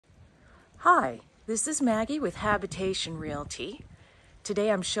Hi, this is Maggie with Habitation Realty.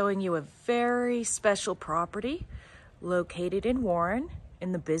 Today I'm showing you a very special property located in Warren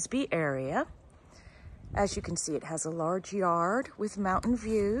in the Bisbee area. As you can see, it has a large yard with mountain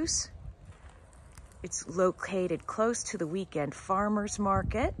views. It's located close to the weekend farmers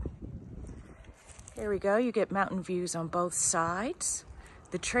market. Here we go, you get mountain views on both sides.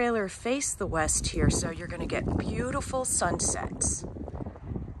 The trailer faces the west here, so you're going to get beautiful sunsets.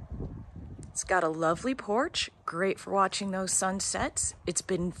 It's got a lovely porch, great for watching those sunsets. It's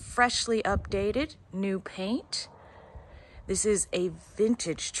been freshly updated, new paint. This is a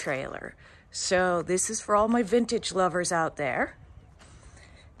vintage trailer, so this is for all my vintage lovers out there.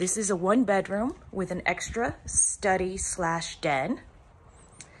 This is a 1-bedroom with an extra study/den,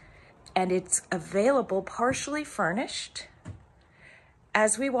 and it's available partially furnished.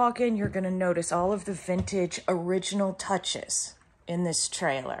 As we walk in, you're going to notice all of the vintage original touches in this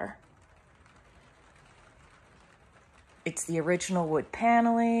trailer. It's the original wood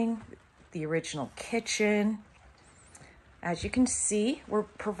paneling, the original kitchen. As you can see, we're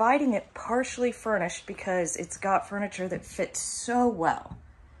providing it partially furnished because it's got furniture that fits so well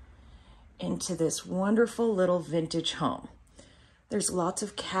into this wonderful little vintage home. There's lots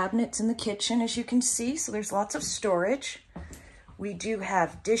of cabinets in the kitchen, as you can see, so there's lots of storage. We do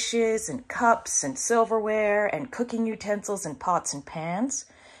have dishes and cups and silverware and cooking utensils and pots and pans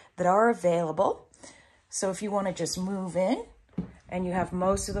that are available. So if you want to just move in and you have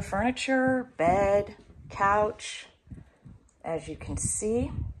most of the furniture, bed, couch, as you can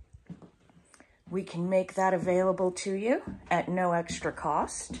see, we can make that available to you at no extra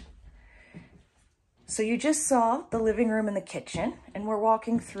cost. So you just saw the living room and the kitchen, and we're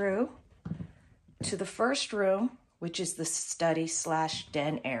walking through to the first room, which is the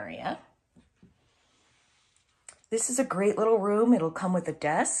study/den area. This is a great little room. It'll come with a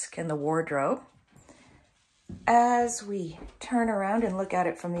desk and the wardrobe. As we turn around and look at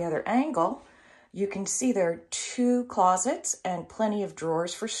it from the other angle, you can see there are 2 closets and plenty of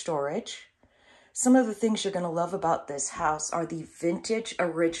drawers for storage. Some of the things you're going to love about this house are the vintage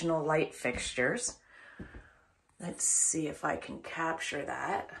original light fixtures. Let's see if I can capture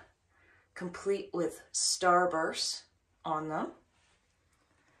that. Complete with starbursts on them.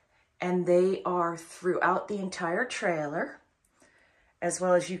 And they are throughout the entire trailer, as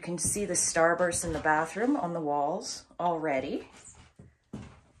well as you can see the starbursts in the bathroom on the walls already.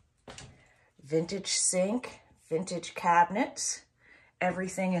 Vintage sink, vintage cabinets,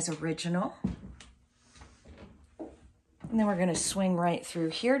 everything is original. And then we're going to swing right through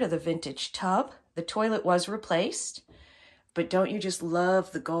here to the vintage tub. The toilet was replaced, but don't you just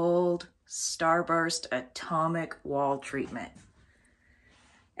love the gold starburst atomic wall treatment?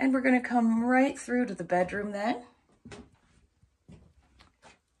 And we're going to come right through to the bedroom then.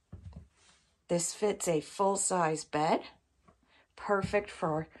 This fits a full-size bed, perfect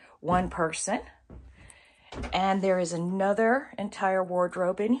for one person. And there is another entire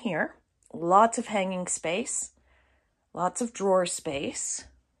wardrobe in here. Lots of hanging space, lots of drawer space,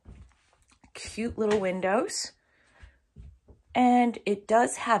 cute little windows. And it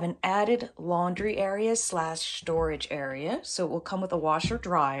does have an added laundry area / storage area, so it will come with a washer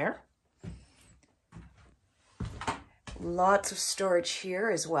dryer. Lots of storage here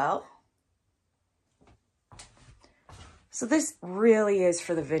as well. So this really is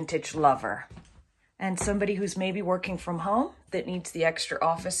for the vintage lover and somebody who's maybe working from home that needs the extra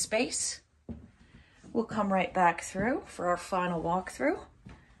office space. We'll come right back through for our final walkthrough.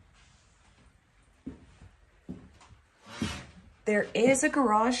 There is a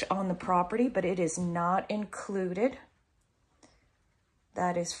garage on the property, but it is not included.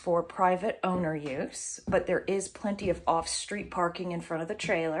 That is for private owner use, but there is plenty of off-street parking in front of the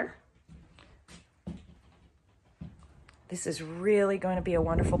trailer. This is really going to be a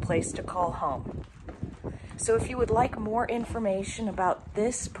wonderful place to call home. So if you would like more information about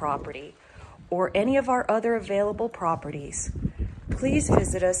this property or any of our other available properties, please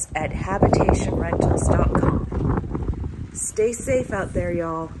visit us at habitationrentals.com. Stay safe out there,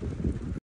 y'all.